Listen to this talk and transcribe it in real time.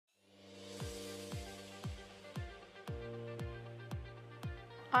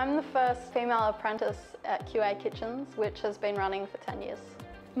I'm the first female apprentice at QA Kitchens, which has been running for 10 years.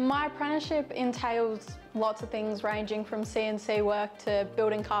 My apprenticeship entails lots of things ranging from CNC work to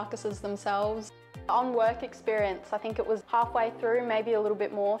building carcasses themselves. On work experience, I think it was halfway through, maybe a little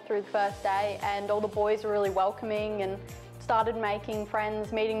bit more through the first day, and all the boys were really welcoming and started making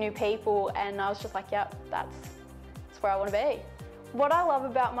friends, meeting new people, and I was just like, yep, that's where I want to be. What I love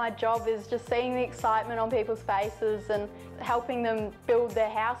about my job is just seeing the excitement on people's faces and helping them build their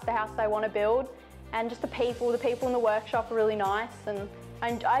house, the house they want to build, and just the people in the workshop are really nice, and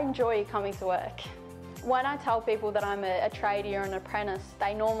I enjoy coming to work. When I tell people that I'm a tradie or an apprentice,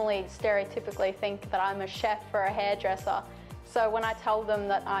 they normally stereotypically think that I'm a chef or a hairdresser. So when I tell them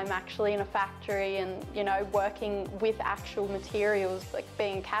that I'm actually in a factory and, you know, working with actual materials, like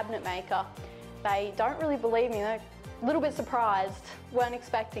being a cabinet maker, they don't really believe me. They're a little bit surprised, weren't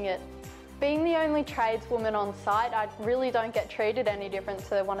expecting it. Being the only tradeswoman on site, I really don't get treated any different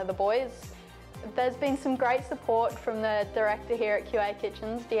to one of the boys. There's been some great support from the director here at QA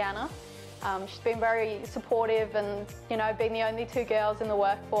Kitchens, Deanna. She's been very supportive and, you know, being the only two girls in the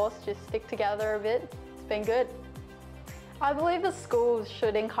workforce, just stick together a bit. It's been good. I believe the schools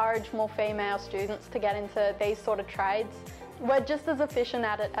should encourage more female students to get into these sort of trades. We're just as efficient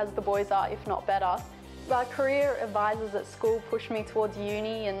at it as the boys are, if not better. My career advisors at school pushed me towards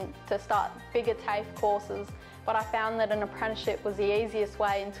uni and to start bigger TAFE courses, but I found that an apprenticeship was the easiest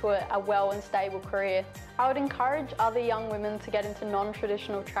way into a well and stable career. I would encourage other young women to get into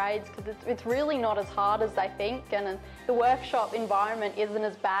non-traditional trades because it's really not as hard as they think, and the workshop environment isn't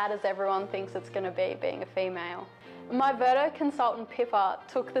as bad as everyone thinks it's going to be being a female. My VERTO consultant Pippa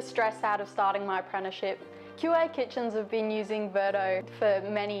took the stress out of starting my apprenticeship. QA Kitchens have been using VERTO for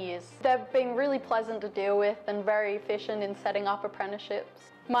many years. They've been really pleasant to deal with and very efficient in setting up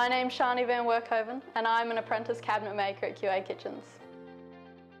apprenticeships. My name's Sharni and I'm an apprentice cabinet maker at QA Kitchens.